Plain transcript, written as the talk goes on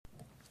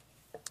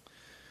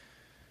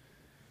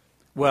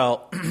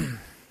Well,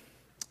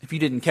 if you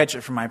didn't catch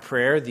it from my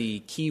prayer, the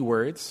key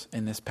words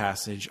in this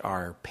passage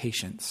are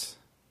patience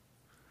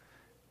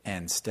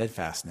and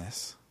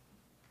steadfastness.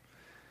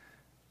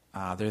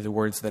 They're the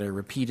words that are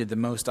repeated the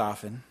most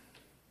often.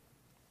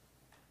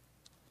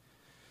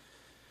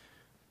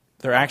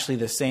 They're actually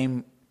the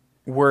same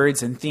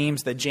words and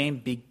themes that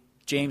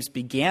James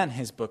began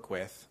his book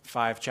with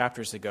 5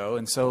 chapters ago.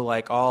 And so,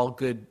 like all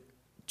good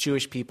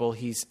Jewish people,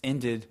 he's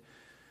ended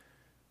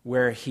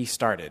where he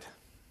started,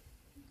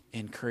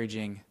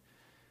 encouraging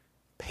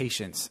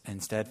patience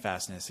and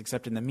steadfastness.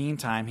 Except in the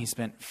meantime, he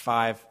spent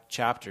 5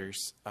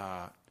 chapters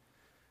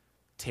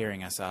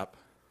tearing us up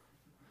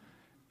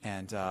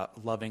and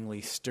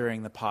lovingly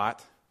stirring the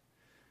pot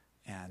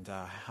and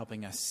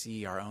helping us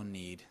see our own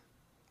need.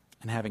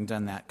 And having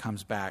done that,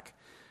 comes back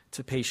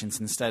to patience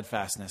and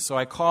steadfastness. So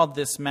I called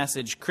this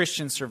message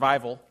Christian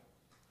Survival,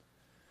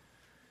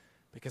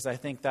 because I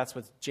think that's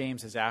what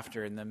James is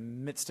after. In the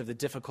midst of the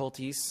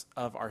difficulties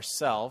of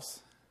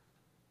ourselves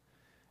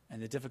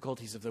and the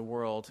difficulties of the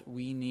world,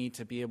 we need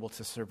to be able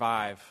to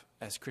survive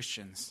as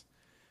Christians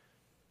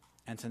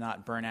and to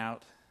not burn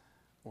out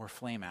or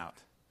flame out,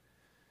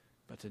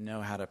 but to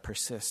know how to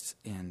persist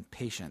in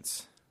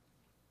patience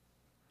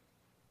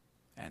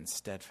and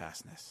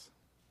steadfastness.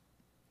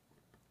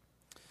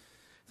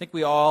 I think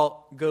we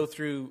all go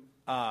through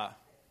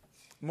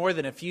more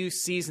than a few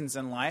seasons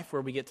in life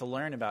where we get to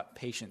learn about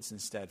patience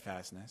and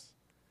steadfastness.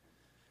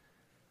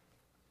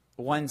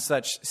 One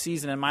such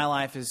season in my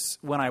life is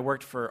when I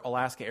worked for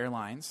Alaska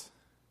Airlines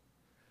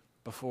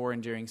before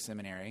and during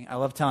seminary. I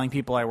love telling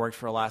people I worked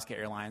for Alaska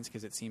Airlines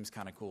because it seems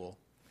kind of cool,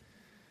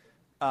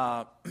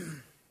 at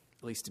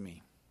least to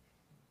me.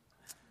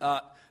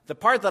 The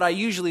part that I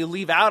usually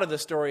leave out of the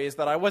story is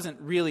that I wasn't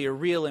really a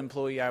real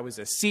employee. I was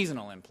a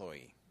seasonal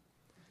employee.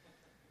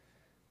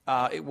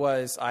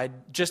 I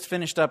just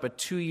finished up a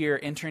 2-year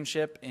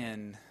internship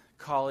in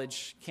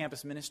college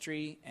campus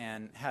ministry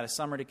and had a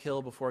summer to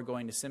kill before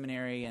going to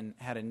seminary and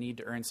had a need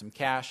to earn some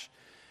cash.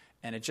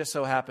 And it just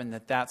so happened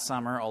that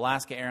summer,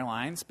 Alaska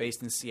Airlines,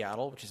 based in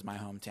Seattle, which is my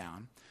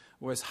hometown,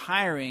 was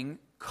hiring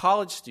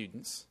college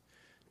students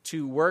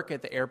to work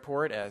at the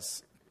airport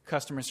as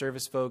customer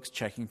service folks,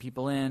 checking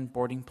people in,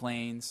 boarding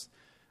planes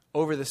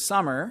over the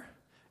summer,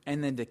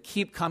 and then to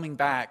keep coming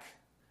back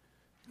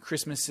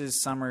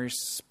Christmases, summers,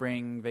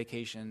 spring,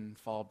 vacation,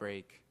 fall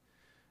break.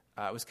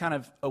 It was kind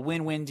of a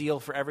win-win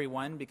deal for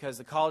everyone because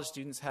the college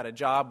students had a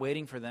job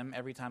waiting for them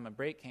every time a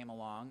break came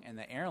along, and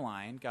the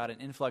airline got an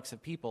influx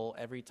of people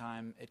every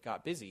time it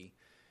got busy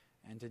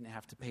and didn't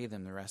have to pay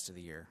them the rest of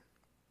the year.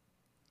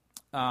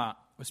 I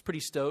was pretty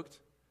stoked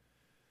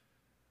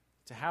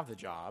to have the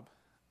job.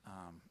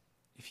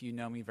 If you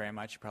know me very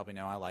much, you probably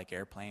know I like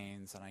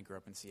airplanes, and I grew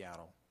up in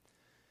Seattle.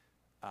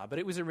 But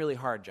it was a really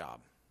hard job.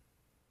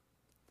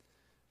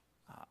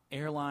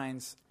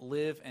 Airlines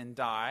live and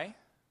die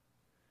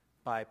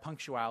by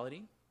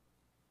punctuality,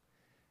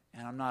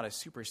 and I'm not a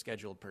super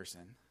scheduled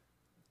person.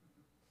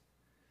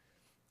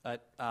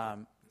 But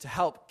to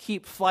help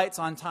keep flights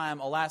on time,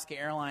 Alaska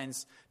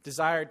Airlines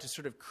desired to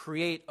sort of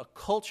create a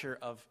culture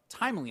of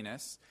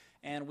timeliness,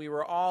 and we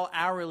were all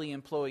hourly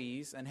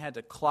employees and had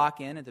to clock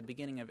in at the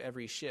beginning of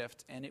every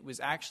shift, and it was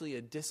actually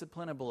a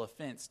disciplinable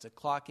offense to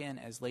clock in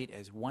as late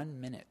as 1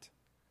 minute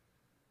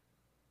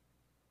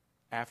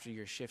after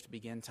your shift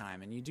begin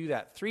time. And you do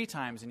that 3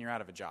 times and you're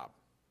out of a job.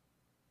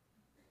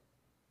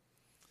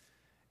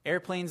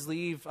 Airplanes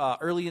leave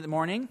early in the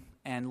morning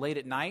and late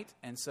at night.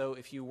 And so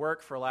if you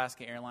work for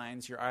Alaska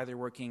Airlines, you're either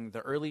working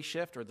the early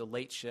shift or the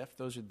late shift.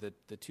 Those are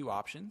the 2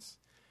 options.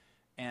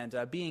 And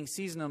being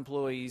seasonal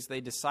employees,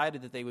 they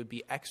decided that they would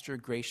be extra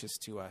gracious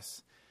to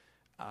us.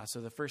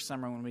 So the first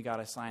summer when we got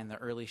assigned the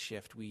early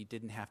shift, we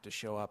didn't have to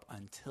show up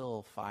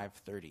until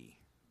 5:30.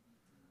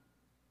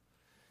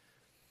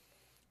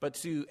 But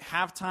to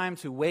have time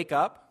to wake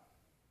up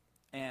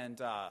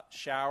and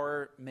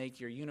shower, make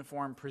your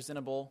uniform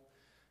presentable,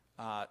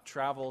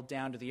 travel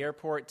down to the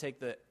airport,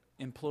 take the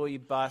employee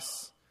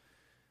bus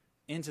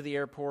into the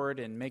airport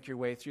and make your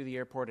way through the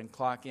airport and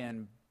clock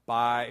in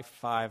by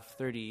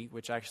 5:30,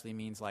 which actually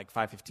means like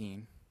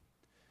 5:15.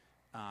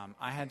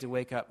 I had to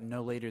wake up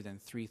no later than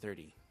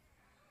 3:30.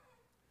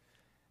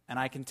 And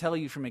I can tell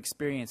you from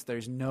experience,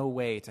 there's no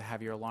way to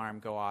have your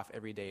alarm go off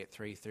every day at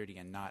 3:30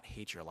 and not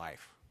hate your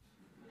life.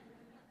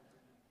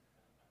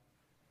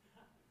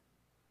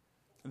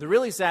 The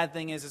really sad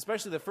thing is,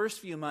 especially the first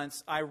few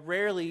months, I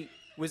rarely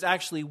was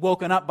actually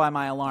woken up by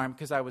my alarm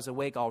because I was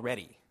awake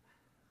already.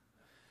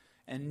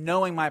 And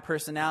knowing my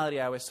personality,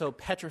 I was so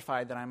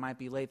petrified that I might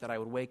be late that I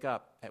would wake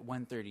up at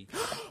 1:30.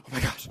 Oh my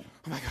gosh,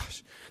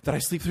 did I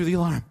sleep through the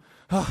alarm?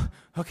 Oh,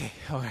 okay,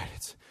 all right,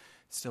 it's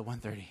still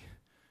 1:30.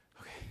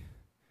 Okay.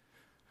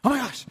 Oh my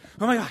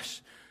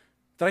gosh,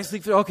 did I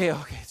sleep through? Okay,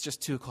 it's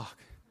just 2 o'clock.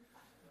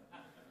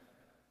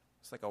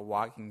 It's like a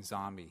walking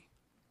zombie.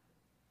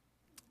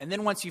 And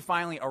then once you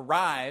finally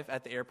arrive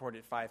at the airport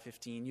at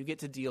 5:15, you get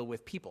to deal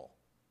with people.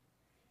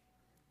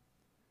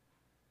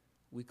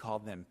 We call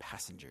them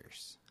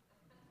passengers.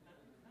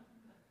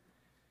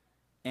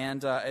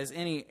 And as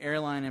any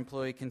airline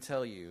employee can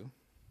tell you,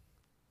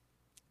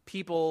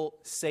 people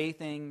say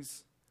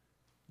things,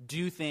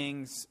 do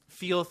things,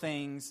 feel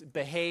things,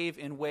 behave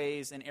in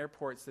ways in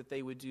airports that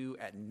they would do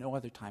at no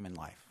other time in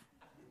life.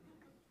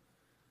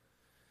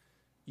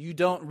 You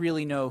don't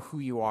really know who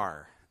you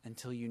are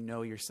until you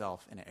know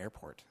yourself in an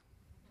airport.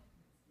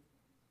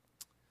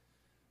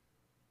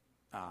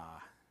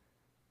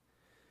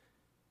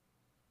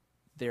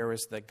 There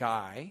was the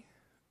guy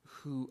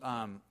who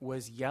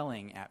was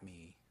yelling at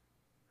me,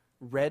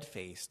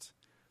 red-faced,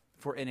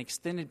 for an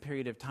extended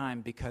period of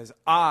time because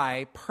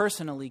I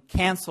personally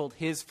canceled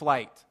his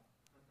flight.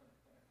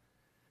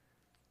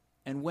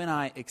 And when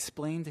I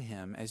explained to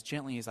him, as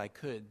gently as I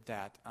could,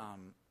 that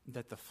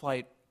the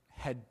flight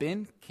had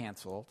been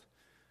canceled,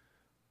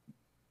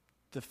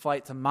 the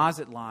flight to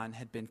Mazatlan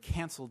had been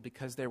canceled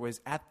because there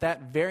was, at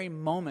that very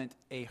moment,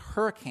 a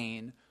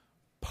hurricane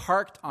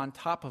parked on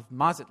top of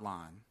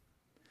Mazatlan.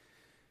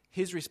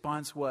 His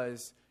response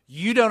was,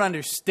 "You don't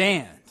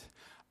understand.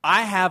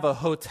 I have a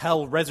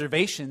hotel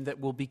reservation that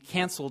will be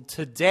canceled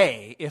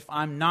today if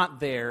I'm not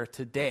there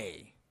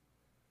today."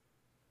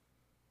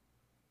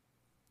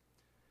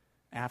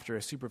 After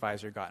a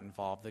supervisor got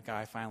involved, the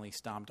guy finally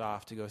stomped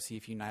off to go see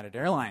if United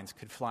Airlines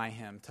could fly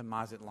him to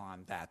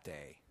Mazatlan that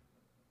day.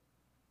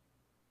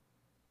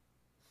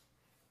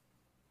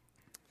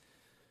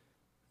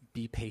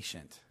 Be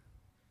patient.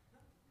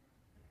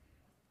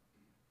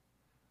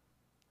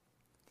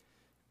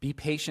 Be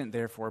patient,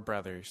 therefore,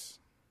 brothers,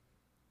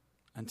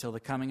 until the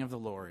coming of the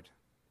Lord.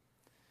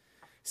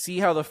 See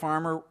how the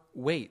farmer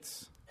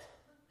waits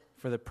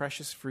for the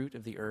precious fruit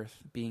of the earth,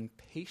 being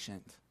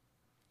patient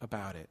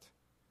about it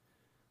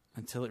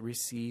until it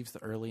receives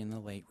the early and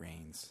the late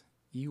rains.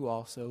 You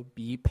also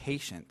be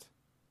patient.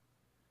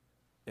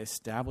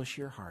 Establish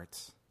your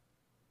hearts,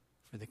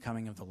 for the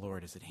coming of the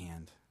Lord is at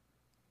hand.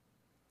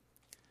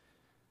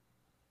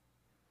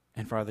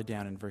 And farther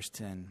down in verse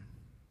 10,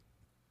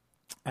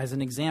 as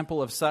an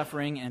example of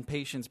suffering and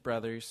patience,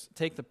 brothers,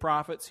 take the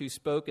prophets who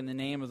spoke in the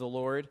name of the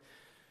Lord.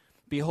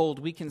 Behold,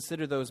 we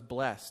consider those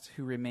blessed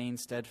who remain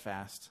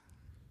steadfast.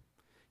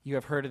 You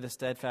have heard of the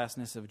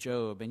steadfastness of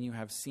Job, and you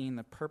have seen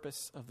the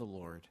purpose of the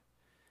Lord,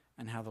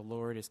 and how the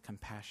Lord is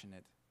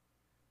compassionate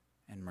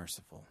and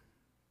merciful.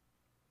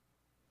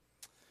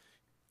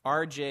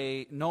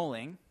 R.J.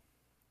 Knowling,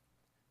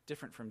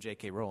 different from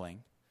J.K.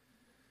 Rowling,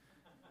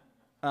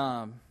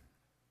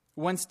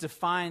 once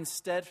defined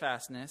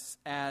steadfastness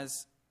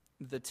as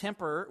the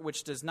temper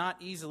which does not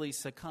easily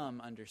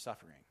succumb under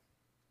suffering.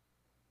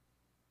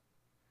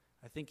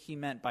 I think he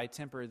meant by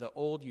temper the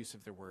old use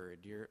of the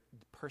word, your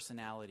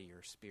personality,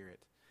 your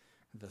spirit,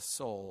 the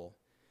soul,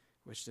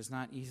 which does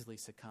not easily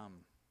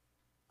succumb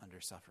under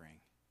suffering.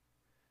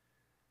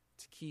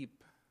 To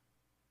keep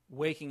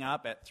waking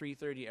up at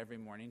 3:30 every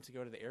morning to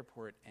go to the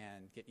airport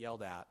and get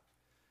yelled at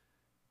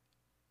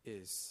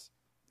is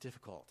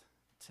difficult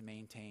to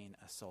maintain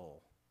a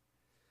soul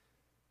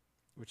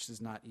which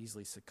does not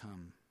easily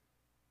succumb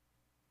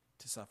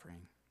to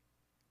suffering.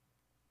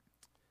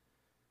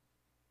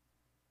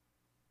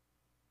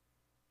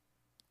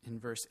 In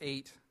verse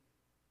 8,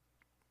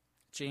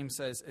 James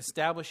says,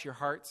 establish your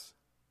hearts.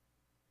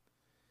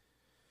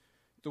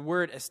 The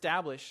word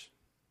establish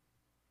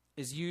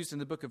is used in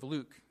the book of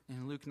Luke,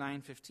 in Luke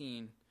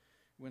 9:15,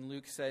 when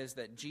Luke says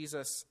that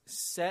Jesus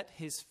set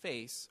his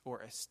face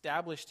or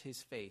established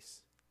his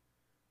face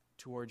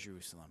toward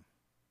Jerusalem.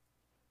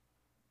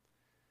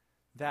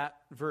 That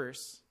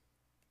verse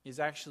is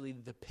actually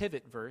the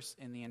pivot verse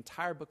in the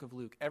entire book of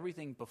Luke.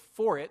 Everything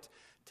before it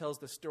tells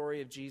the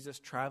story of Jesus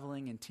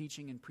traveling and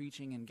teaching and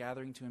preaching and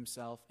gathering to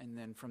himself. And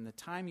then from the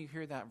time you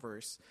hear that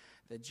verse,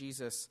 that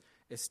Jesus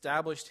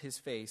established his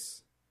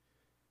face,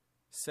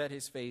 set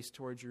his face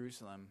toward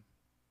Jerusalem,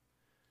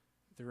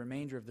 the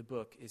remainder of the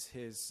book is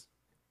his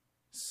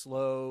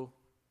slow,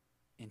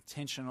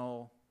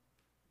 intentional,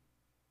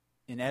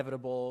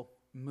 inevitable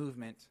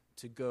movement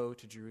to go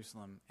to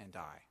Jerusalem and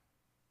die.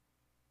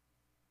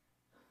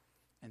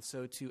 And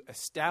so to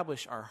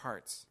establish our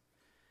hearts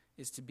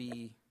is to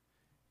be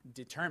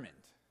determined,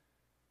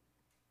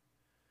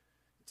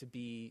 to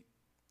be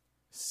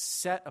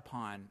set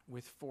upon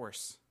with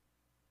force,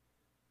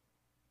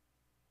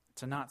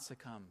 to not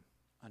succumb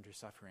under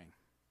suffering,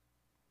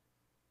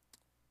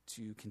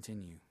 to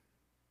continue.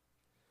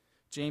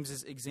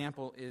 James's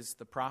example is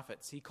the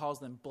prophets. He calls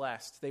them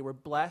blessed. They were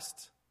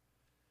blessed.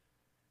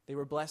 They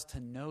were blessed to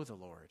know the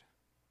Lord.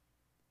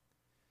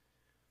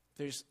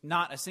 There's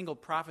not a single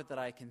prophet that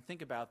I can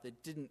think about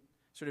that didn't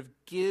sort of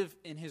give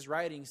in his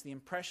writings the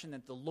impression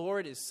that the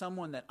Lord is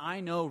someone that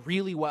I know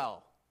really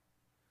well.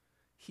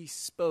 He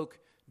spoke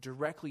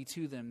directly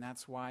to them.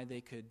 That's why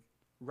they could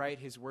write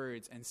his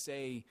words and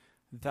say,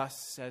 "Thus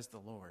says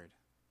the Lord."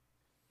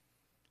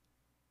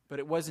 But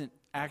it wasn't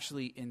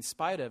actually in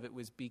spite of, it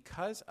was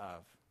because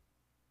of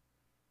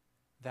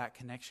that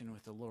connection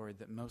with the Lord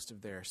that most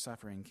of their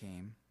suffering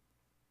came.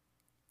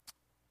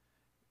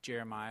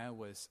 Jeremiah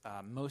was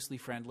mostly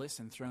friendless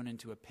and thrown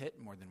into a pit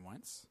more than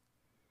once.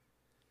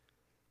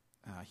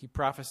 He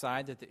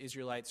prophesied that the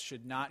Israelites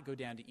should not go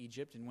down to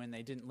Egypt, and when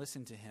they didn't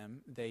listen to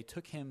him, they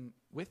took him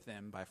with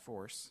them by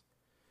force.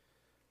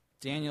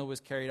 Daniel was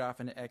carried off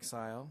into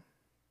exile.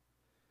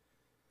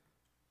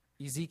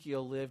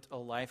 Ezekiel lived a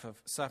life of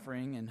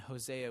suffering, and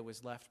Hosea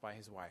was left by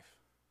his wife.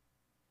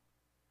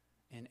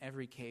 In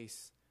every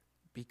case,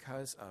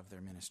 because of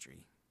their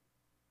ministry.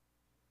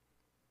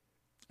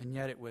 And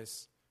yet it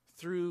was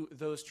through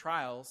those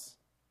trials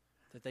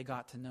that they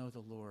got to know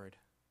the Lord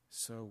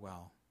so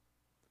well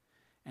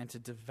and to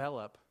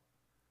develop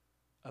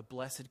a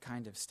blessed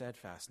kind of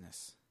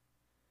steadfastness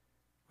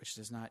which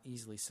does not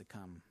easily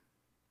succumb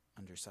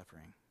under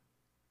suffering.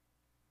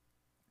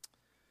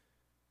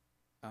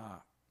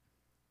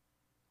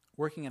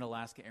 Working at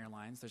Alaska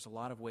Airlines, there's a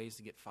lot of ways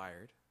to get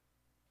fired.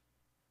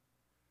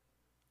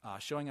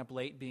 Showing up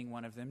late being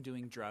one of them,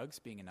 doing drugs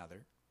being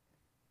another.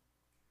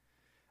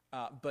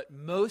 But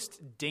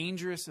most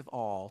dangerous of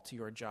all to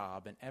your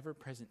job, an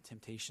ever-present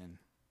temptation,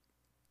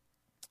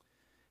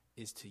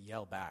 is to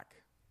yell back.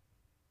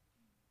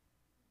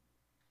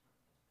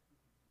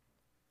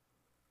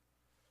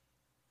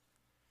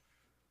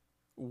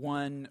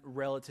 One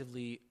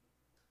relatively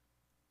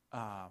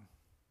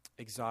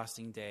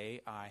exhausting day,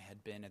 I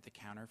had been at the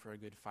counter for a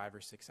good 5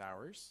 or 6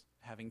 hours,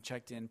 having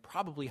checked in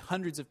probably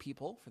hundreds of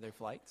people for their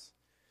flights,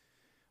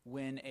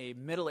 when a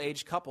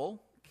middle-aged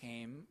couple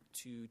came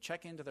to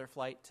check into their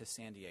flight to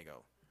San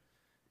Diego.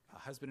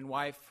 Husband and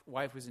wife.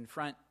 Wife was in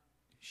front.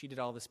 She did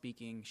all the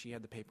speaking. She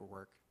had the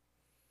paperwork.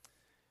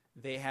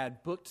 They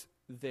had booked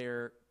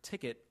their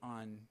ticket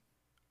on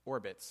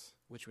Orbitz,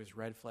 which was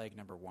red flag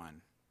number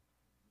 1.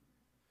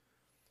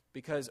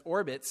 Because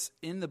Orbitz,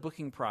 in the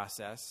booking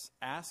process,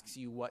 asks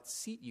you what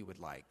seat you would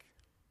like.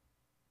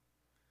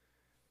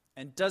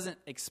 And doesn't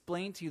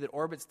explain to you that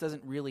Orbitz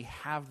doesn't really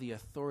have the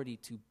authority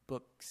to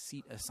book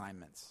seat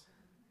assignments.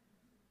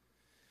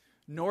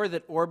 Nor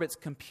that Orbitz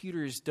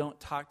computers don't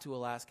talk to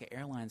Alaska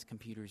Airlines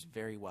computers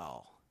very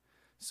well.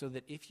 So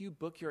that if you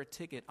book your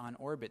ticket on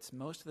Orbitz,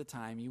 most of the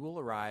time you will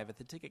arrive at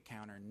the ticket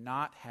counter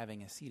not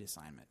having a seat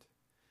assignment.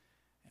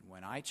 And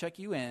when I check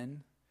you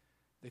in,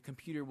 the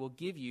computer will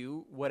give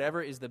you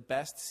whatever is the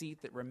best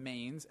seat that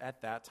remains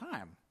at that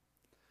time.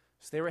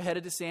 So they were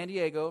headed to San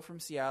Diego from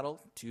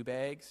Seattle, 2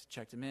 bags,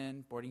 checked them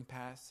in, boarding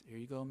pass. Here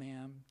you go,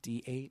 ma'am.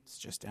 D8, it's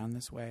just down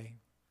this way.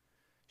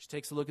 She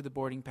takes a look at the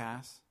boarding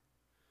pass.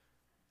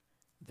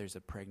 There's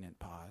a pregnant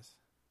pause.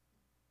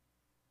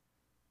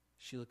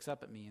 She looks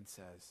up at me and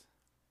says,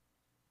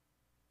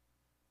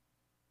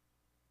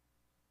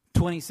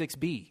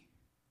 26B.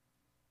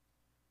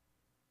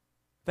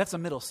 That's a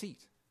middle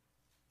seat.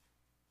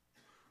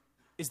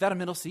 Is that a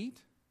middle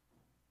seat?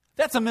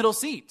 That's a middle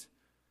seat.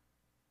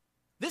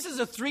 This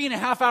is a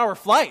 3.5-hour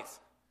flight.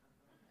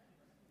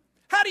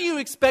 How do you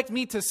expect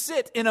me to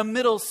sit in a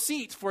middle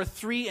seat for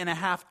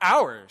 3.5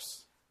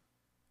 hours?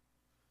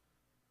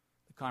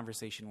 The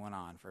conversation went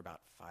on for about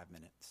 5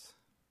 minutes.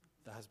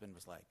 The husband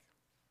was like,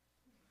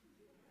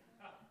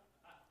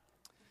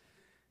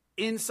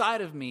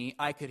 inside of me,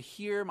 I could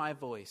hear my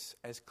voice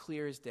as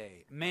clear as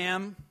day.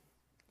 Ma'am,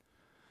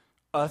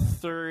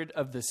 1/3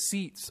 of the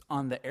seats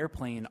on the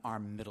airplane are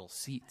middle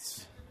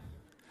seats.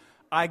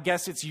 I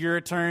guess it's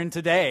your turn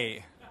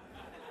today.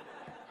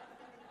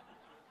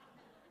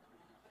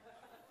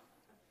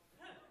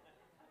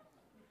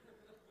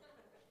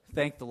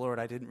 Thank the Lord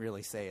I didn't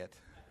really say it.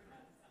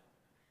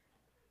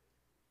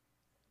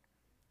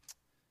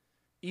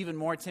 Even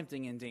more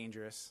tempting and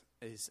dangerous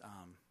is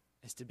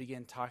to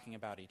begin talking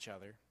about each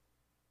other.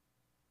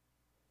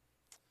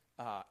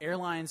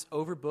 Airlines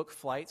overbook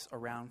flights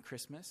around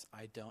Christmas.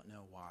 I don't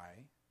know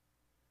why.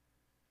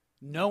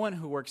 No one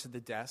who works at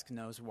the desk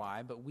knows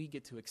why, but we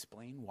get to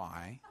explain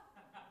why.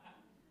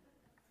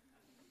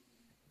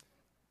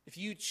 If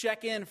you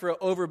check in for an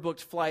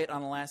overbooked flight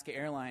on Alaska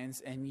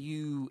Airlines and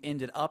you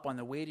ended up on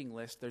the waiting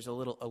list, there's a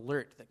little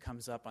alert that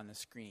comes up on the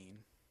screen.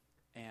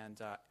 And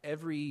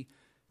every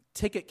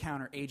ticket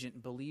counter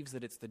agent believes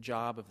that it's the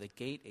job of the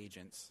gate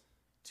agents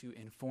to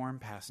inform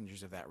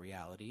passengers of that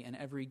reality, and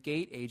every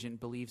gate agent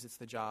believes it's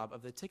the job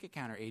of the ticket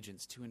counter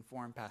agents to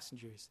inform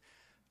passengers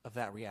of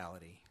that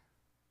reality.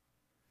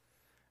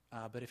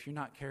 But if you're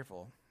not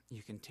careful,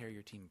 you can tear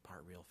your team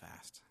apart real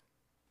fast.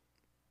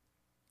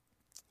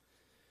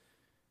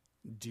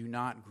 Do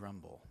not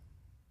grumble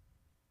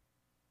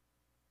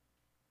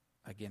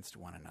against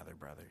one another,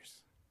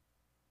 brothers.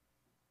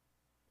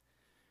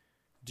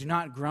 Do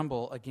not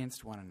grumble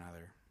against one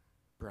another,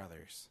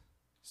 brothers,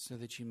 so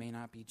that you may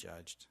not be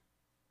judged.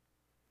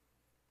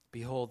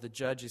 Behold, the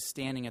judge is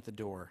standing at the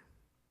door.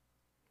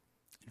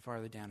 And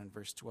farther down in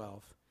verse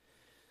 12,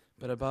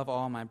 but above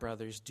all, my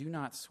brothers, do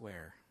not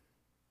swear,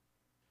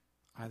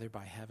 either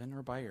by heaven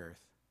or by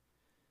earth,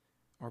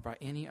 or by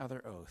any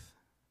other oath,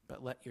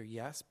 but let your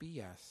yes be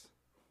yes,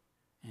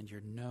 and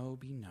your no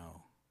be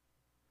no,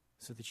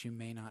 so that you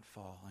may not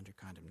fall under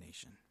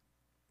condemnation.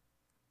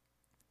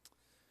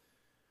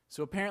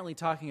 So apparently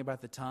talking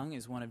about the tongue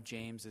is one of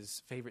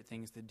James's favorite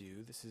things to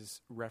do. This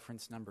is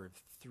reference number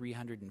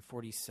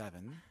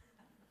 347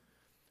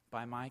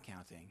 by my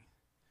counting.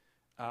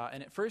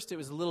 And at first it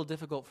was a little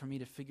difficult for me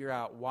to figure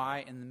out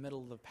why in the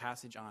middle of the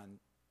passage on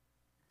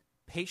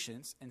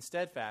patience and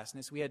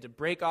steadfastness we had to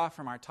break off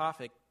from our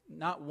topic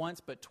not once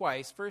but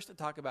twice. First to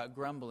talk about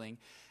grumbling,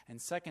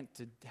 and second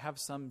to have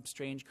some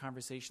strange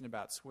conversation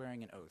about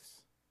swearing an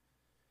oath.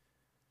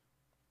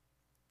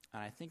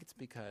 And I think it's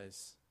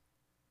because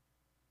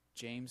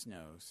James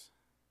knows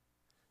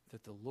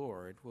that the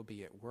Lord will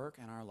be at work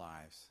in our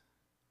lives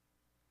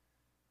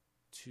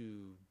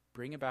to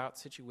bring about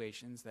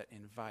situations that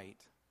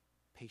invite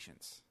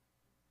patience.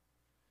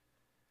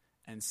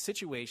 And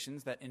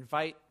situations that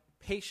invite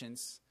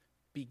patience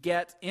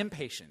beget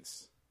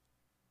impatience.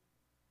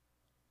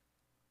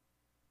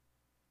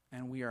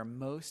 And we are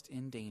most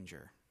in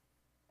danger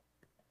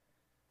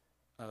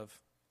of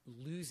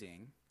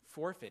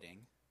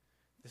forfeiting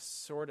the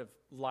sort of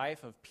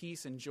life of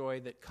peace and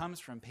joy that comes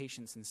from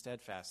patience and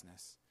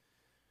steadfastness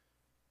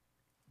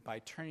by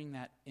turning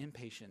that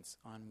impatience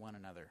on one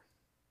another,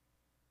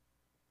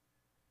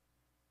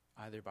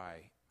 either by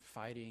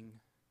fighting,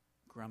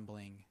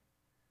 grumbling,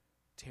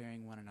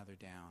 tearing one another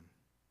down,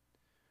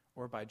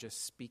 or by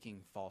just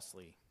speaking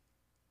falsely,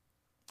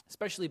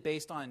 especially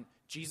based on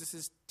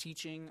Jesus'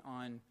 teaching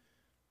on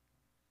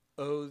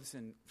oaths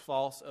and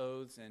false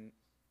oaths and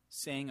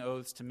saying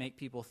oaths to make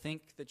people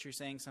think that you're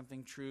saying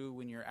something true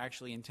when you're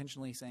actually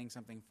intentionally saying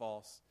something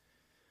false.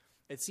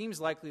 It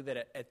seems likely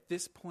that at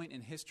this point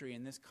in history,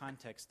 in this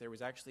context, there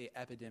was actually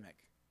an epidemic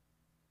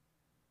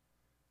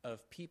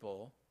of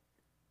people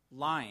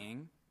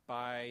lying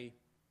by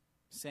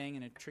saying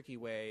in a tricky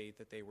way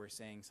that they were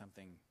saying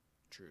something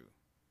true.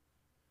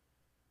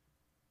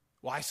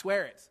 Well, I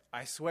swear it.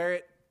 I swear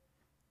it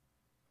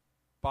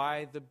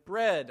by the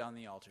bread on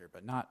the altar,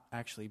 but not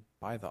actually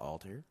by the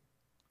altar.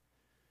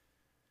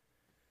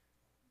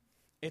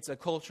 It's a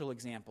cultural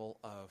example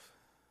of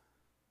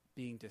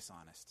being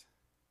dishonest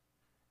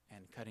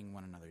and cutting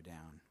one another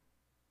down.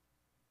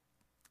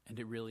 And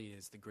it really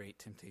is the great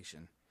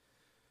temptation,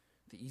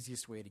 the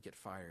easiest way to get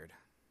fired.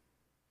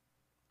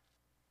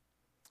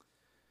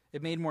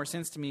 It made more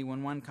sense to me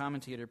when one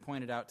commentator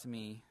pointed out to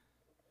me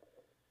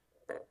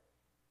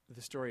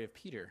the story of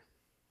Peter,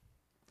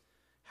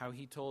 how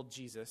he told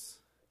Jesus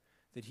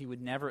that he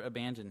would never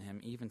abandon him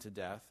even to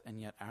death,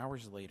 and yet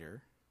hours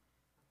later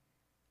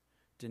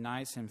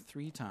denies him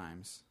 3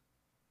 times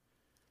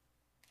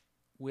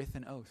with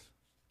an oath.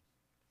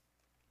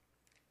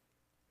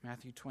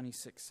 Matthew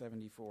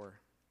 26:74.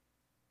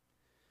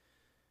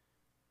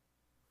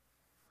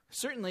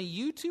 Certainly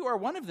you too are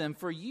one of them,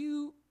 for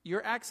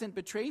your accent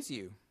betrays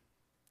you.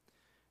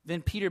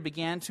 Then Peter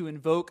began to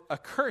invoke a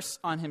curse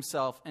on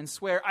himself and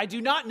swear, I do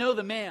not know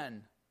the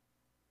man.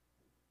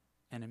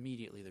 And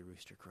immediately the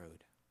rooster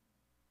crowed.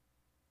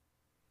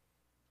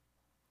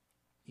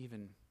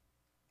 Even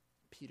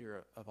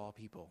Peter, of all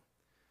people,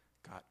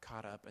 got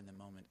caught up in the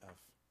moment of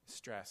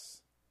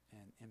stress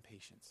and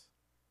impatience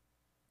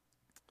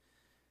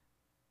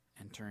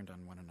and turned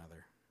on one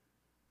another.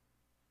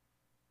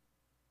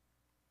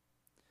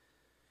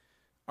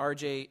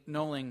 R.J.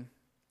 Knowling,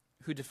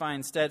 who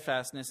defines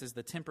steadfastness as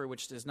the temper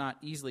which does not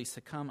easily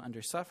succumb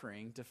under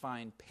suffering,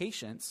 defined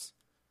patience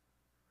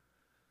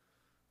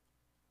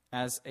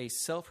as a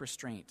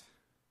self-restraint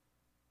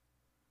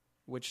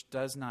which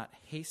does not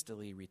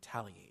hastily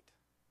retaliate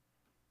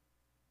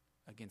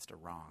against a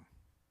wrong.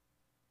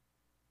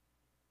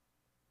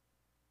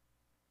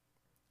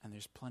 And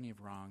there's plenty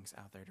of wrongs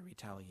out there to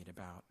retaliate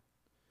about.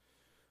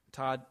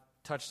 Todd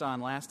touched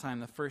on last time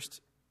the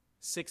first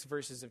 6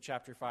 verses of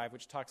chapter 5,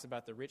 which talks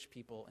about the rich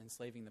people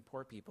enslaving the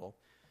poor people.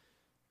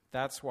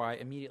 That's why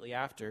immediately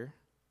after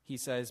he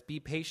says, be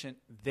patient,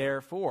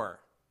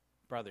 therefore,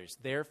 brothers.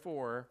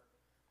 Therefore,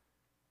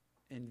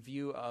 in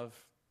view of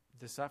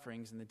the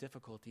sufferings and the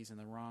difficulties and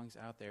the wrongs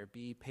out there,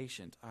 be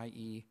patient,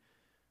 i.e.,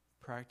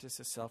 practice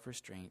a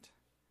self-restraint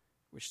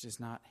which does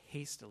not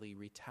hastily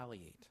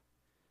retaliate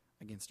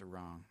against a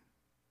wrong.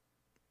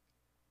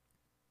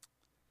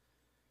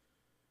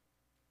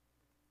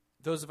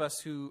 Those of us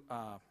who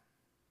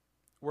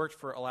worked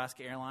for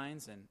Alaska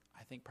Airlines, and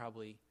I think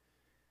probably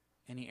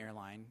any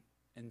airline,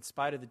 in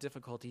spite of the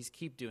difficulties,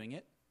 keep doing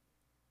it.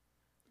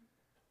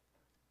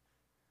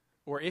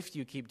 Or if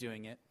you keep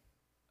doing it,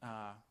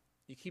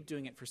 you keep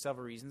doing it for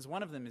several reasons.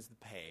 One of them is the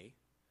pay,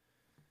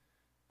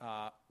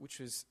 which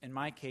was, in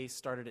my case,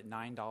 started at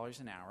 $9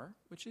 an hour,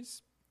 which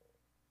is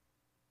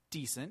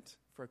decent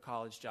for a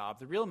college job.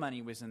 The real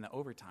money was in the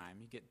overtime.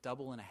 You get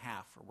double and a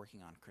half for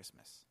working on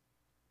Christmas.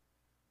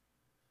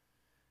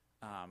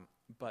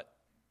 But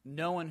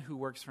no one who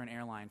works for an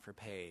airline for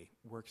pay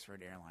works for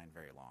an airline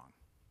very long.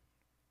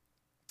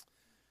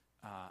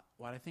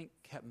 What I think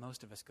kept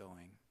most of us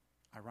going,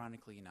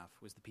 ironically enough,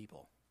 was the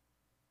people.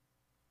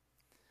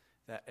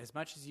 That as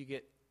much as you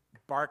get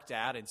barked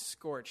at and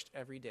scorched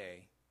every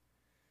day,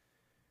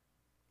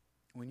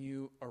 when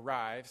you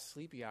arrive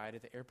sleepy-eyed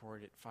at the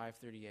airport at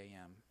 5:30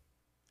 a.m.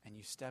 and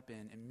you step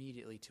in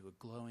immediately to a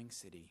glowing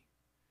city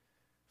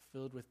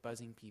filled with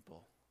buzzing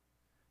people,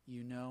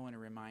 you know and are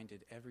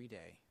reminded every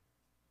day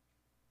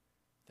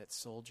that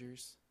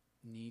soldiers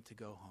need to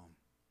go home.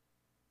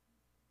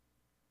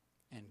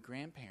 And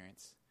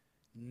grandparents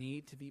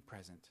need to be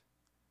present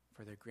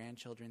for their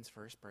grandchildren's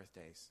first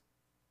birthdays.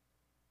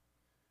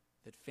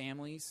 that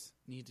families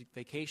need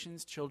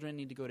vacations, children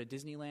need to go to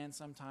Disneyland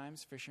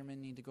sometimes,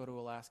 fishermen need to go to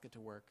Alaska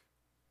to work.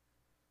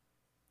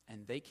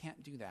 And they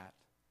can't do that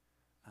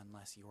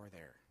unless you're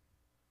there.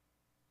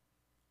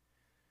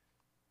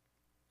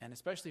 And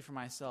especially for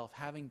myself,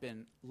 having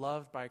been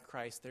loved by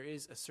Christ, there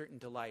is a certain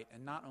delight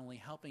in not only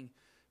helping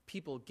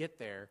people get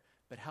there,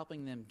 but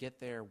helping them get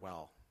there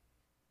well.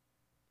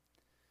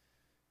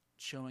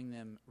 Showing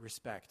them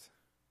respect,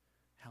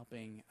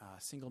 helping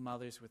single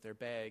mothers with their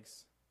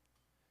bags,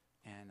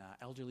 and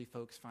elderly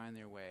folks find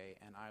their way.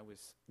 And I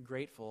was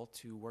grateful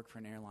to work for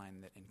an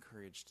airline that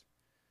encouraged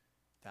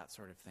that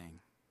sort of thing.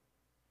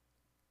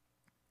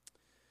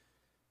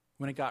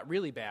 When it got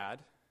really bad,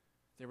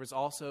 there was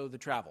also the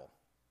travel.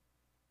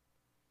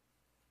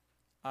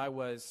 I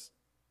was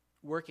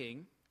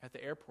working at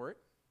the airport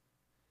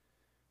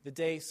the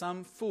day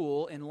some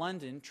fool in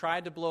London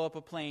tried to blow up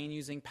a plane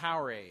using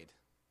Powerade.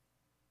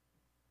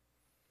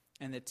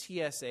 And the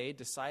TSA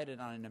decided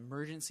on an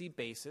emergency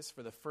basis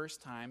for the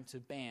first time to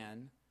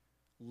ban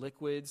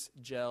liquids,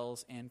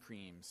 gels, and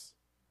creams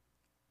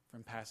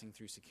from passing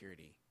through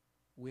security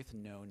with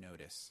no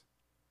notice.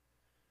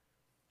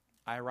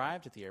 I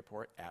arrived at the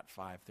airport at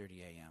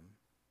 5:30 a.m.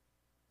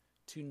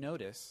 to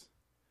notice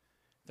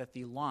that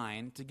the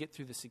line to get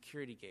through the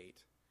security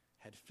gate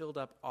had filled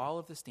up all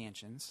of the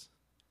stanchions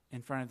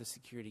in front of the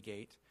security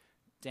gate,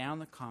 down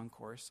the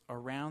concourse,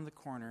 around the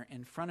corner,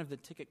 in front of the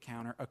ticket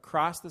counter,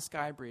 across the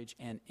sky bridge,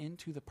 and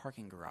into the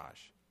parking garage.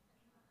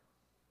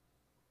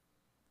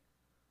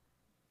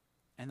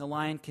 And the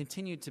line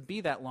continued to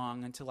be that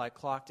long until I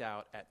clocked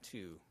out at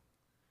 2,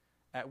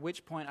 at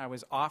which point I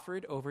was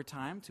offered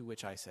overtime, to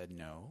which I said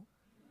no.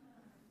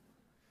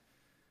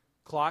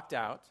 Clocked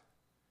out,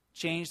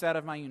 changed out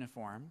of my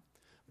uniform,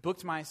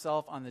 booked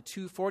myself on the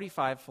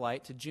 2:45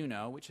 flight to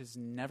Juneau, which is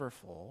never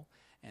full,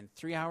 and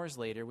 3 hours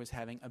later was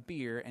having a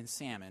beer and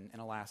salmon in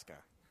Alaska.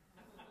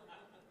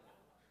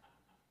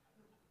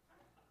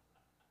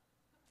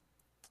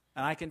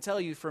 And I can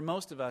tell you, for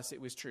most of us, it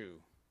was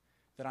true,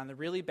 that on the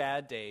really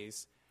bad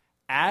days,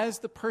 as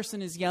the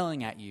person is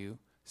yelling at you,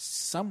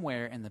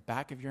 somewhere in the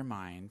back of your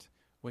mind,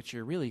 what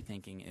you're really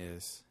thinking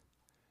is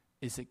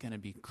it going to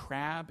be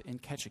crab in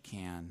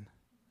Ketchikan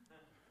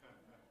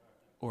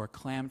or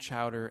clam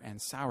chowder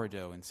and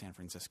sourdough in San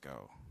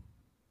Francisco?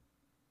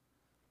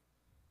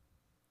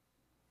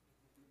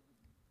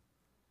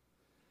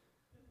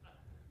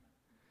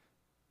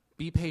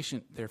 Be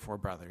patient, therefore,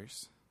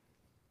 brothers,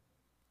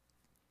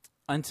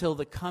 until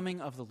the coming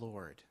of the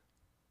Lord.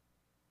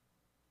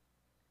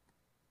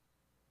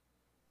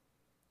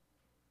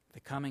 The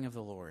coming of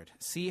the Lord.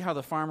 See how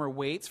the farmer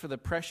waits for the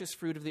precious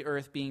fruit of the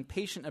earth, being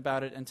patient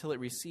about it until it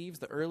receives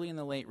the early and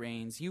the late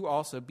rains. You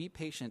also be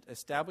patient,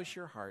 establish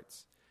your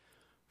hearts,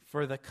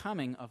 for the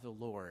coming of the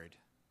Lord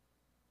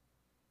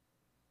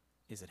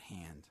is at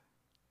hand.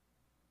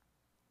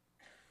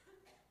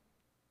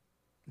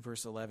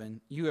 Verse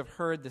 11, you have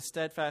heard the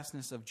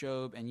steadfastness of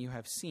Job, and you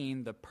have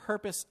seen the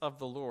purpose of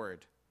the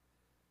Lord,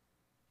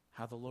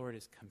 how the Lord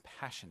is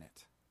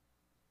compassionate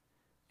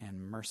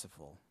and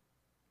merciful.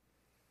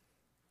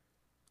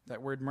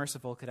 That word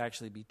merciful could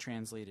actually be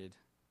translated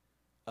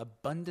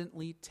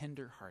abundantly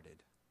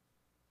tender-hearted.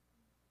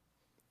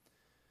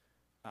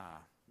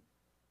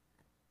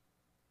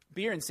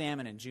 Beer and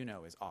salmon in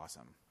Juneau is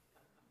awesome.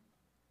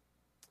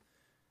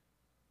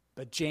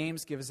 But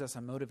James gives us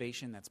a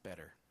motivation that's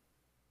better.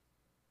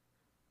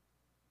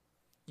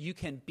 You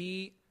can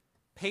be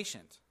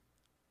patient.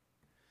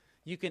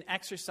 You can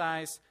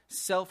exercise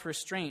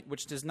self-restraint,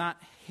 which does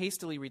not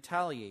hastily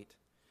retaliate,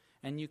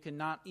 and you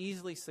cannot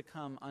easily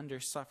succumb under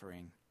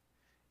suffering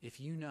if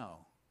you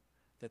know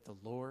that the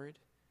Lord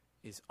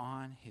is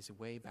on his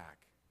way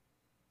back.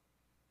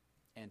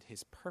 And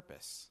his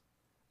purpose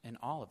in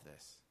all of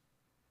this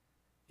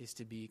is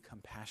to be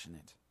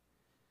compassionate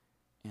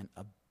and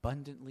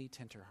abundantly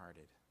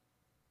tender-hearted.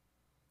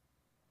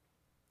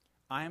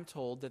 I am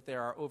told that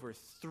there are over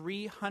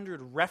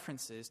 300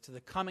 references to the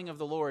coming of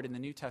the Lord in the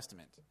New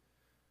Testament.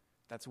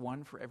 That's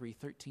one for every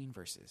 13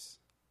 verses.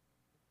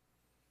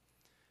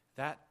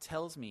 That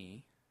tells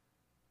me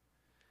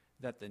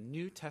that the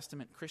New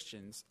Testament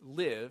Christians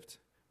lived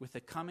with the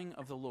coming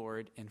of the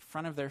Lord in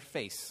front of their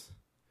face,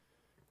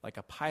 like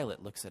a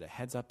pilot looks at a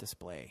heads-up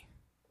display.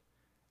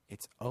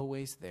 It's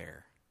always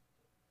there.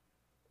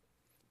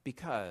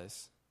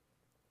 Because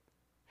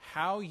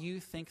how you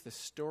think the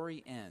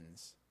story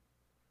ends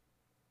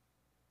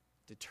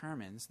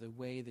determines the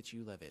way that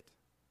you live it.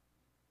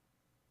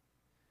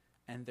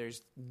 And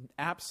there's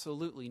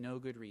absolutely no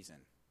good reason,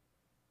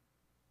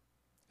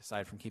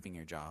 aside from keeping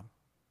your job,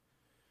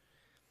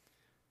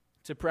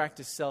 to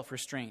practice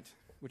self-restraint,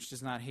 which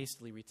does not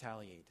hastily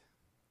retaliate,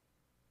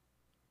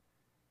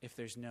 if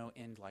there's no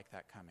end like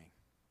that coming.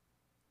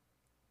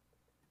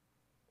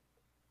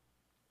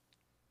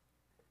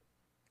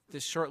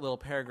 This short little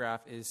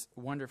paragraph is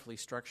wonderfully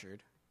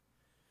structured.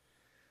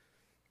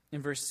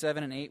 In verse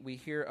 7 and 8, we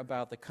hear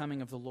about the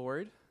coming of the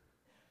Lord.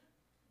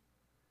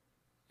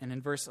 And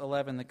in verse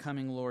 11, the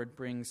coming Lord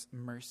brings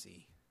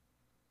mercy,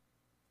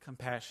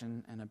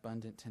 compassion, and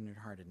abundant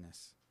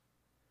tenderheartedness.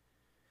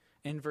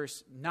 In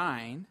verse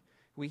 9,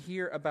 we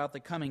hear about the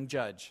coming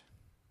judge.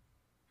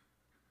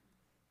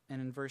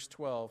 And in verse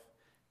 12,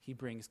 he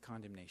brings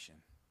condemnation.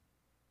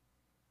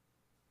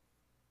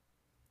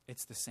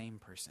 It's the same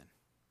person.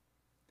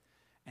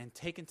 And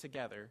taken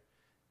together,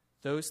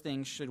 those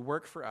things should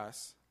work for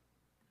us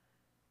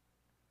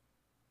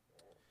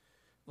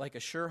like a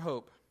sure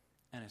hope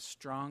and a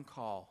strong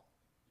call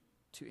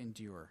to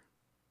endure.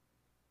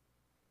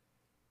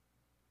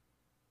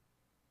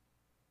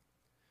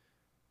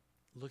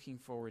 Looking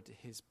forward to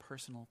his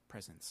personal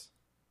presence,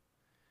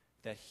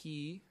 that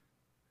he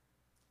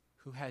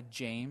who had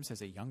James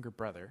as a younger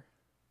brother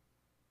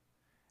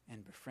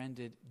and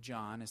befriended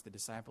John as the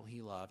disciple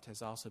he loved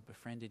has also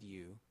befriended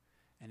you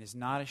and is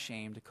not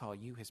ashamed to call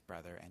you his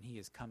brother, and he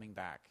is coming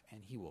back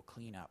and he will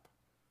clean up.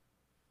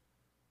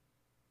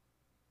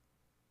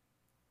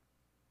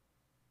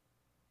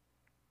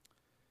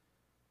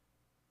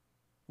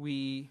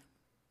 We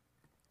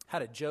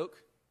had a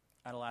joke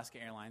at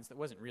Alaska Airlines that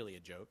wasn't really a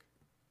joke.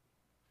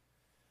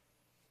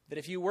 That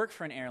if you work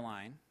for an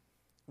airline,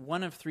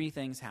 one of three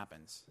things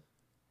happens.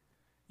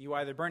 You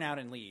either burn out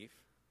and leave,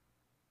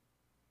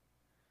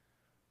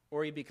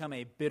 or you become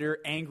a bitter,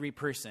 angry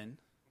person.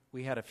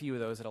 We had a few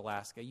of those at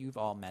Alaska. You've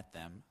all met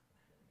them.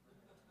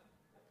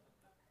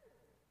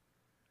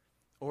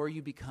 Or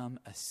you become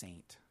a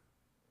saint.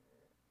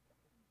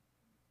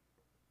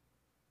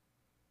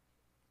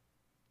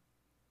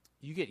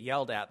 You get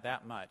yelled at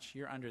that much.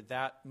 You're under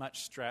that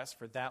much stress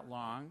for that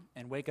long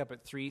and wake up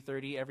at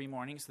 3:30 every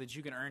morning so that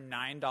you can earn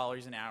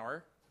 $9 an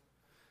hour.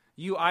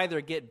 You either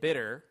get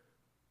bitter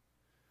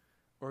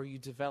or you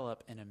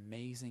develop an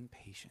amazing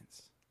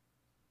patience,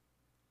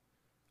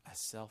 a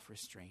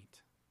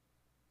self-restraint,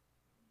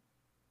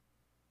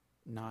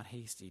 not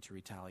hasty to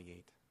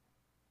retaliate,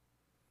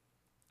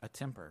 a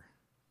temper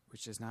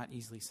which does not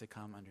easily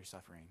succumb under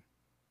suffering.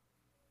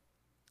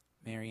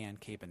 Mary Ann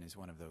Capon is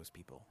one of those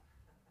people.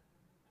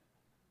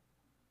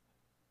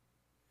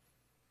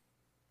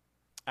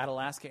 At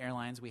Alaska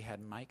Airlines, we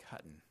had Mike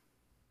Hutton.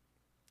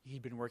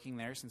 He'd been working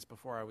there since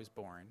before I was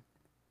born.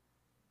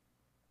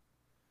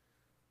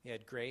 He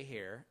had gray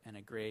hair and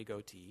a gray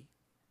goatee.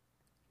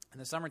 In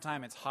the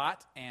summertime, it's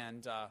hot,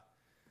 and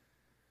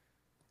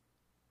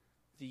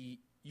the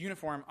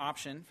uniform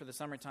option for the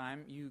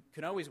summertime, you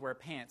can always wear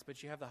pants,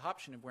 but you have the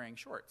option of wearing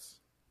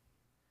shorts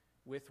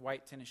with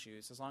white tennis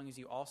shoes, as long as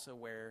you also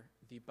wear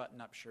the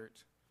button-up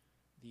shirt,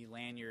 the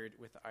lanyard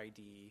with the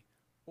ID,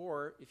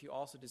 or, if you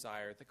also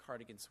desire, the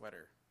cardigan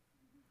sweater.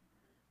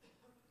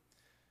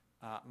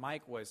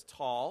 Mike was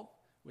tall,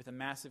 with a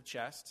massive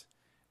chest,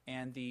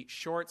 and the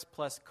shorts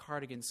plus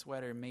cardigan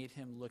sweater made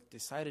him look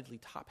decidedly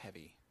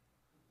top-heavy.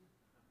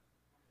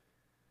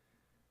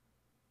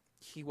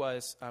 He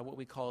was what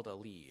we called a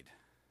lead.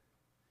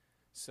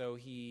 So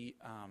he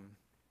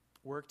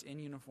worked in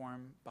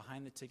uniform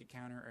behind the ticket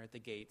counter or at the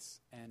gates,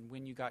 and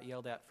when you got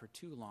yelled at for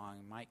too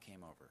long, Mike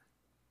came over.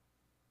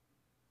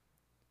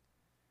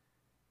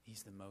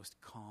 He's the most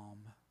calm,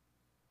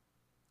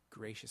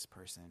 gracious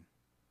person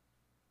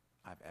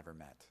I've ever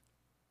met.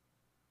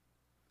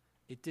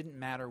 It didn't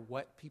matter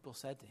what people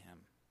said to him.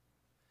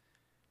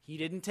 He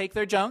didn't take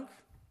their junk,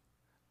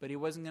 but he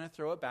wasn't going to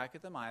throw it back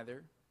at them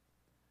either.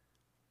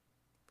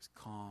 He was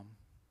calm,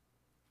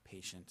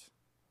 patient.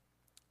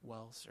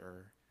 Well,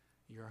 sir,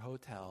 your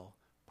hotel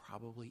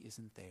probably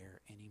isn't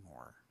there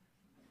anymore.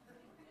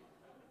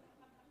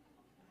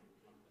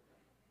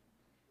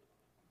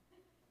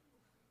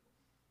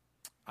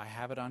 I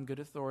have it on good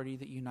authority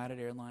that United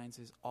Airlines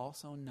is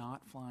also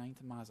not flying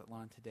to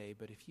Mazatlan today,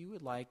 but if you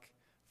would like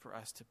for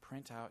us to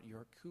print out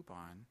your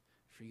coupon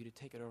for you to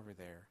take it over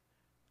there,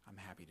 I'm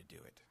happy to do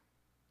it.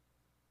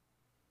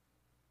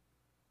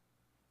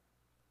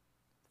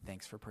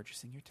 Thanks for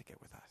purchasing your ticket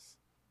with us.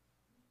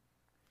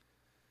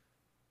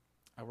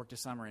 I worked a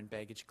summer in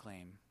baggage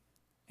claim,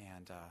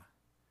 and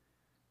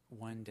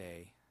one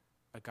day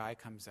a guy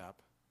comes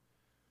up.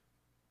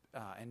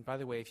 And by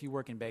the way, if you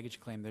work in baggage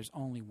claim, there's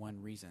only one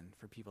reason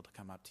for people to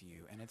come up to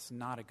you, and it's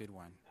not a good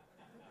one.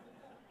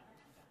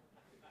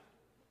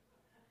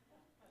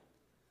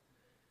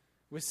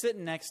 Was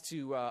sitting next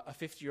to a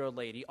 50-year-old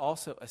lady,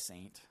 also a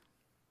saint,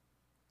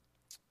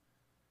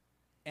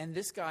 and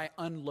this guy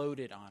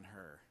unloaded on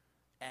her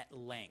at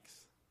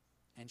length,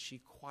 and she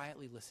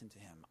quietly listened to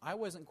him. I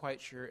wasn't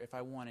quite sure if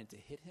I wanted to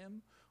hit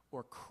him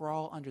or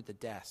crawl under the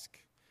desk.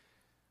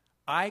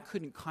 I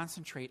couldn't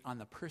concentrate on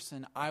the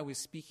person I was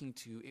speaking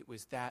to. It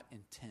was that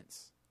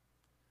intense.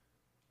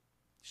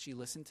 She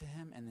listened to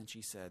him, and then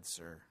she said,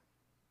 "Sir,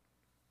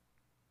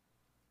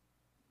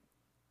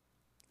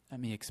 let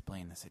me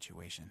explain the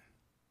situation.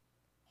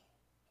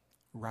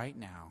 Right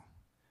now,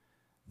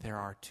 there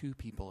are two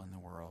people in the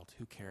world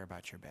who care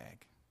about your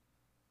bag,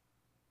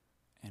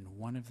 and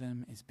one of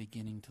them is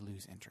beginning to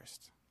lose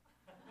interest.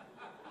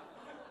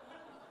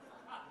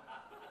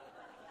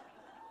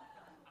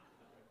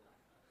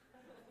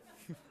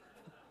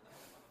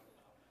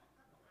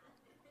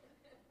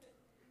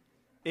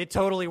 It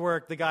totally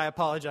worked. The guy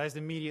apologized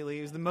immediately.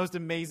 It was the most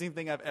amazing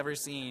thing I've ever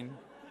seen.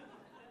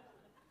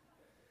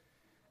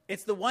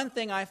 It's the one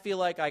thing I feel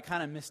like I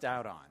kind of missed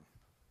out on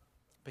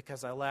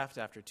because I left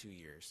after 2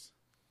 years.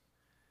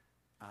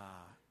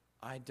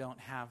 I don't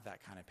have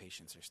that kind of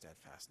patience or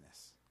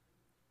steadfastness.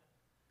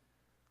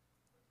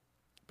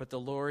 But the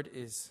Lord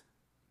is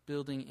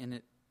building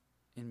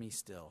in me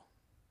still.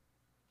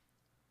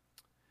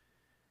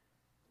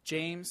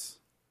 James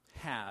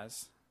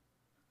has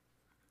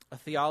a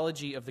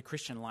theology of the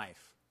Christian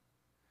life,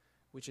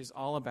 which is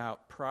all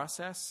about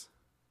process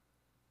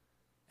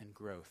and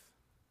growth.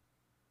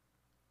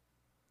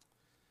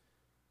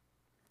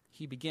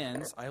 He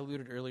begins, I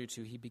alluded earlier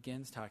to, he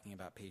begins talking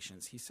about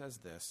patience. He says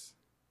this,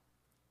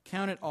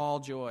 "Count it all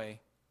joy,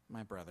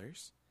 my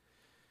brothers,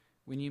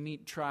 when you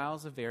meet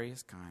trials of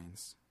various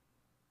kinds.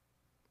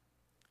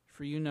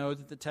 For you know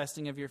that the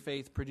testing of your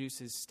faith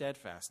produces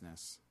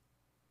steadfastness."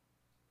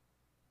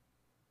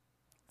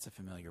 It's a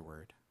familiar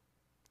word.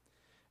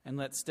 "And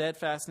let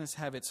steadfastness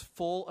have its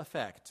full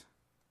effect,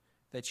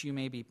 that you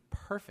may be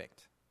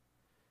perfect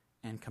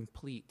and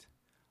complete,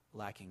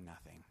 lacking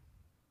nothing."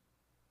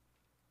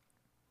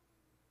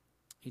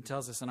 He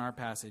tells us in our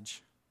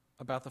passage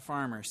about the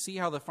farmer. "See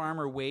how the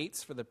farmer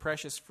waits for the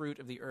precious fruit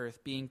of the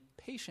earth, being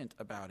patient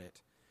about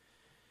it,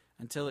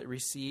 until it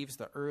receives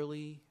the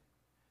early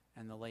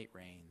and the late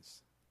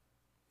rains."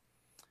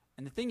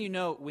 And the thing you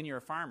know when you're a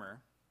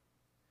farmer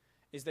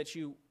is that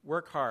you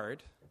work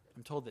hard.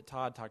 I'm told that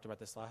Todd talked about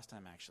this last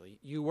time, actually.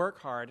 You work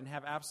hard and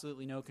have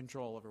absolutely no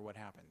control over what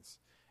happens.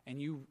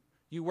 And you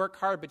work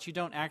hard, but you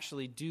don't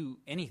actually do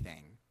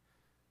anything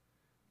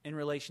in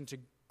relation to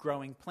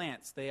growing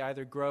plants. They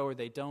either grow or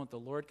they don't. The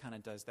Lord kind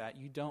of does that.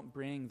 You don't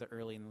bring the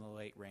early and the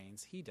late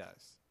rains. He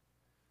does.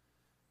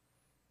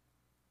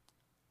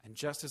 And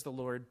just as the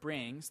Lord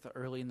brings the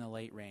early and the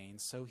late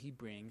rains, so he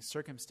brings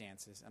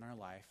circumstances in our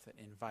life that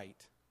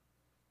invite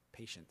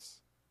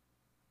patience.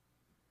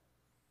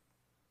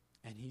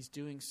 And he's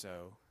doing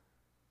so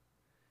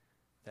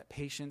that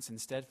patience and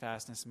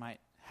steadfastness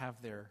might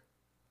have their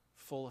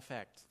full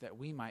effect, that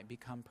we might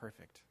become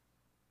perfect,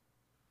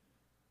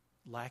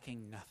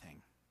 lacking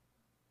nothing.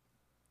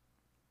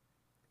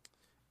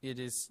 It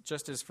is,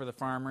 just as for the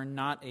farmer,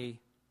 not a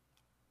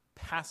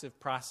passive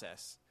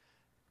process.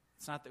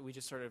 It's not that we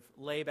just sort of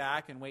lay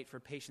back and wait for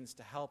patience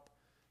to help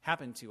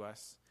happen to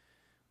us.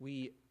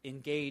 We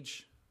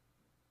engage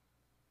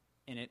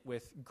in it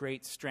with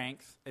great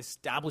strength,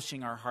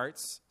 establishing our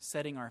hearts,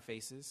 setting our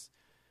faces,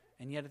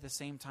 and yet at the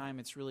same time,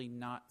 it's really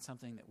not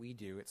something that we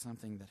do. It's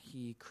something that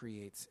he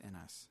creates in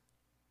us.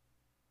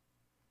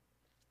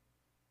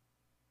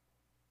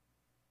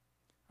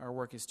 Our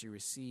work is to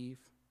receive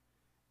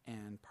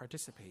and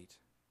participate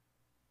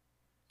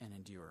and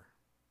endure.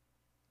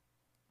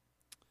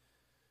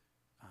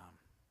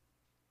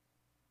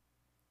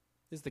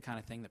 This is the kind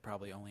of thing that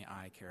probably only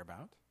I care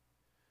about.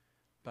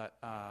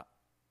 But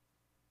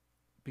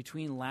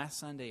between last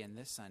Sunday and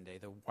this Sunday,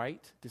 the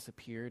white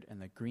disappeared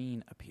and the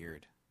green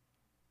appeared.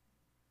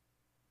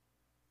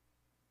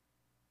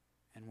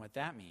 And what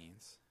that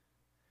means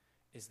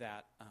is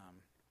that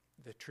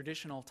the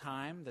traditional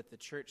time that the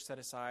church set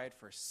aside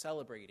for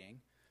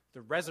celebrating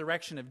the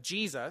resurrection of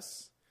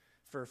Jesus,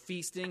 for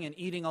feasting and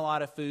eating a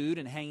lot of food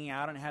and hanging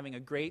out and having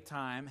a great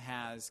time,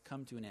 has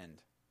come to an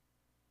end.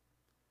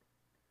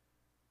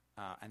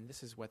 And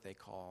this is what they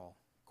call,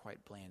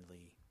 quite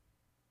blandly,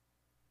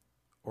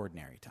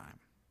 ordinary time.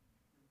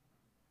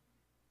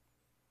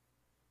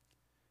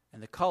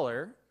 And the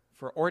color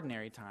for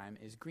ordinary time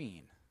is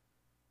green,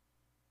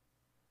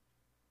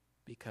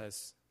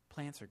 because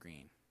plants are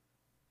green.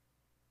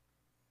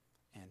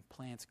 And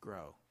plants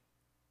grow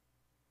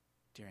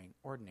during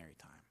ordinary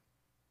time.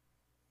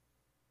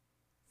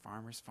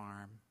 Farmers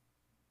farm,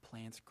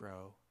 plants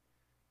grow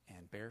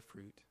and bear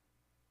fruit.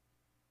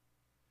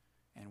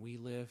 And we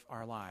live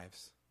our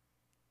lives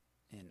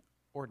in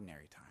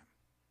ordinary time.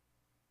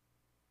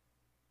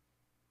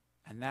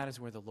 And that is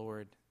where the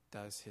Lord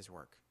does his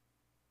work,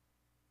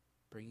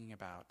 bringing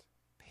about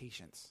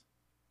patience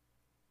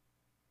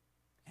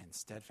and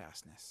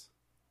steadfastness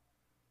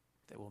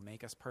that will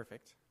make us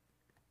perfect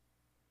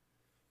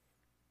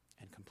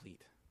and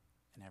complete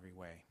in every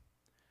way.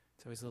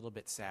 It's always a little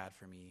bit sad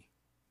for me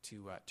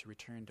to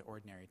return to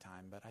ordinary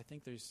time, but I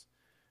think there's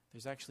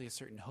actually a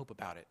certain hope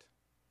about it.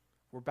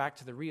 We're back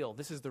to the real.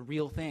 This is the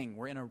real thing.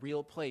 We're in a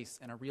real place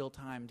and a real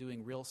time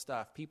doing real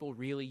stuff. People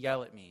really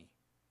yell at me.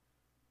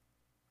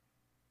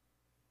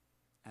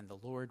 And the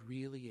Lord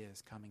really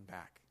is coming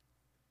back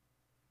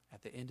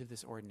at the end of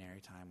this ordinary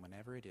time,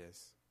 whenever it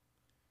is.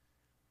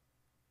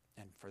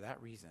 And for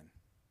that reason,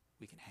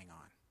 we can hang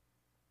on.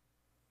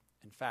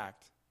 In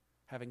fact,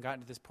 having gotten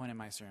to this point in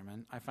my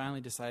sermon, I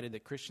finally decided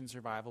that Christian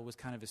survival was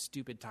kind of a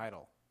stupid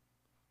title,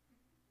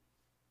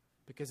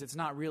 because it's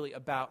not really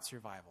about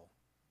survival.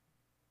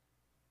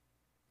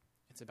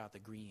 It's about the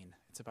green.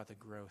 It's about the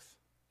growth.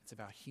 It's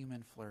about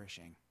human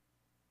flourishing.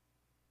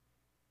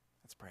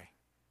 Let's pray.